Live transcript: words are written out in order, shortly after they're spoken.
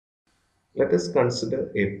Let us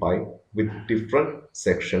consider a pipe with different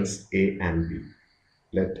sections A and B.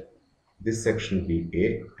 Let this section be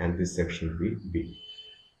A and this section be B.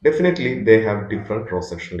 Definitely they have different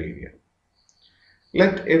cross-sectional area.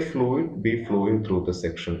 Let a fluid be flowing through the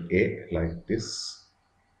section A like this.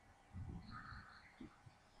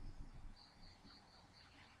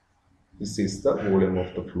 This is the volume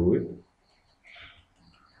of the fluid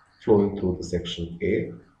flowing through the section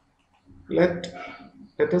A. Let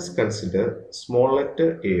us consider small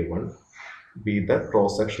letter A1 be the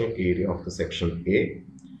cross-sectional area of the section A,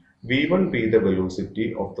 V1 be the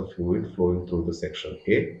velocity of the fluid flowing through the section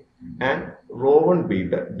A, and ρ1 be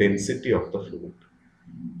the density of the fluid.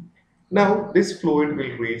 Now this fluid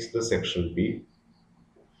will reach the section B,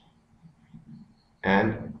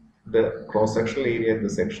 and the cross-sectional area at the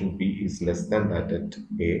section B is less than that at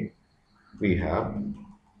A. We have,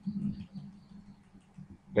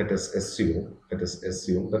 let us assume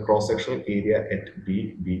the cross-sectional area at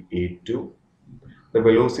B be A2, the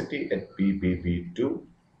velocity at B be V2,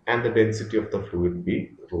 and the density of the fluid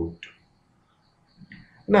be ρ2.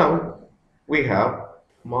 Now we have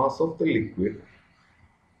mass of the liquid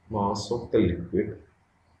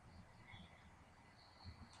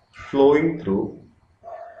flowing through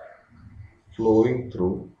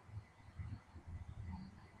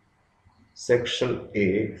section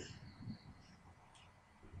A.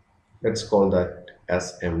 Let's call that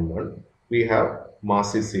as m1. We have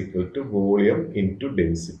mass is equal to volume into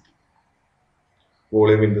density.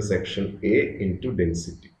 Volume in the section A into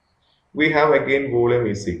density. We have again volume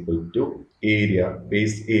is equal to area,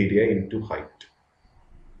 base area into height,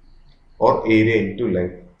 or area into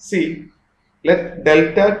length. See, let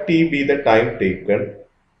delta T be the time taken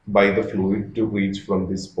by the fluid to reach from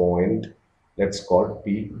this point. Let's call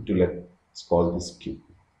P to let's call this Q.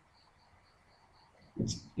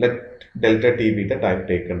 Let delta T be the time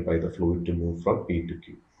taken by the fluid to move from P to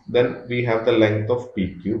Q. Then we have the length of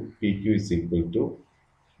PQ. PQ is equal to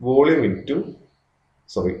volume into,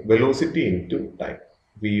 velocity into time,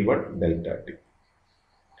 V1 delta T.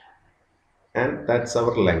 And that's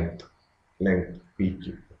our length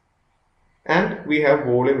PQ. And we have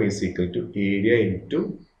volume is equal to area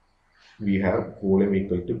into, we have volume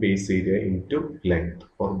equal to base area into length,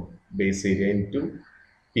 or base area into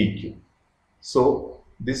PQ. So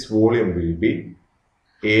this volume will be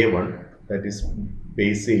A1, that is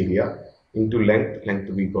base area, into length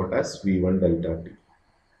we got as V1 delta T.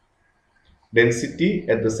 Density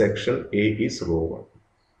at the section A is ρ1.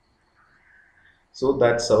 So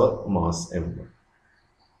that's our mass m1.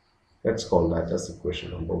 Let's call that as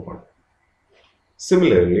equation number 1.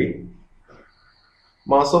 Similarly,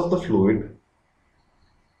 mass of the fluid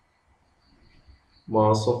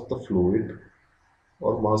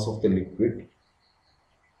or mass of the liquid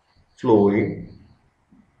flowing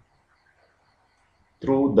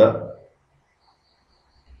through the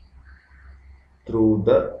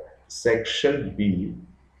section B,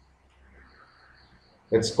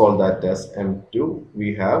 let's call that as m2.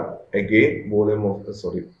 We have again volume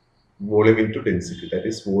into density, that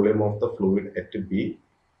is volume of the fluid at B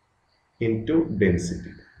into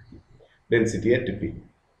density at B.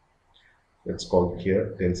 Let's call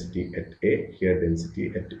here density at A, here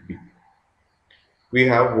density at B. We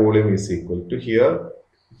have volume is equal to, here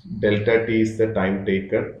delta T is the time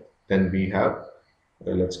taken, then we have,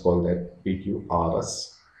 let's call that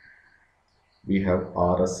PQRS. We have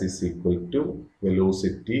RS is equal to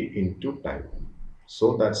velocity into time.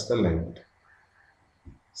 So that's the length.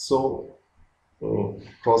 So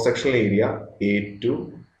cross-sectional area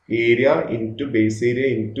A2, area into base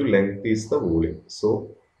area into length is the volume.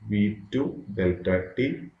 So V2 delta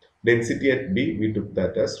T. Density at B, we took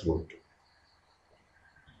that as ρ2.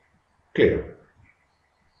 Clear?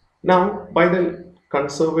 Now, by the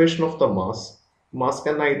conservation of the mass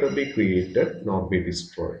can neither be created nor be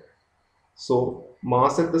destroyed. So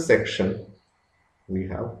mass at the section, we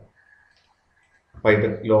have, by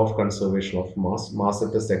the law of conservation of mass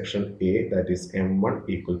at the section A, that is m1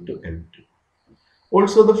 equal to m2.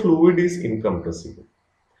 Also, the fluid is incompressible.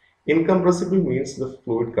 Incompressible means the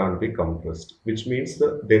fluid can't be compressed, which means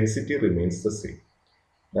the density remains the same.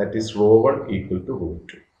 That is ρ1 equal to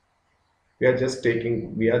ρ2. We are just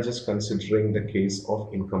considering the case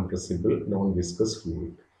of incompressible non-viscous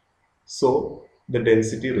fluid. So the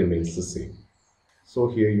density remains the same. So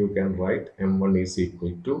here you can write m1 is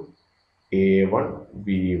equal to A1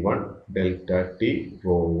 V1 delta T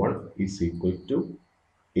ρ1 is equal to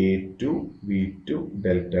A2 V2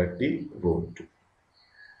 delta T ρ2.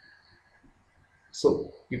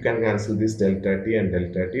 So you can cancel this delta T and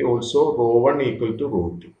delta T. Also ρ1 equal to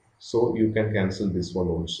ρ2. So you can cancel this one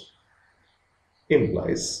also.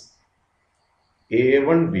 Implies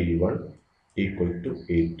A1 V1 equal to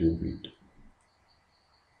A2 V2.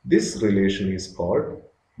 This relation is called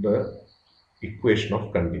the equation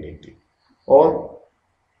of continuity, or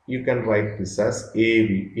you can write this as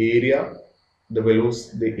AV, area,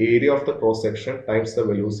 the area of the cross section times the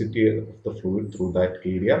velocity of the fluid through that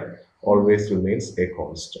area always remains a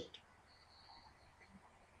constant.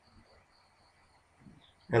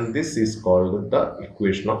 And this is called the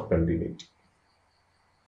equation of continuity.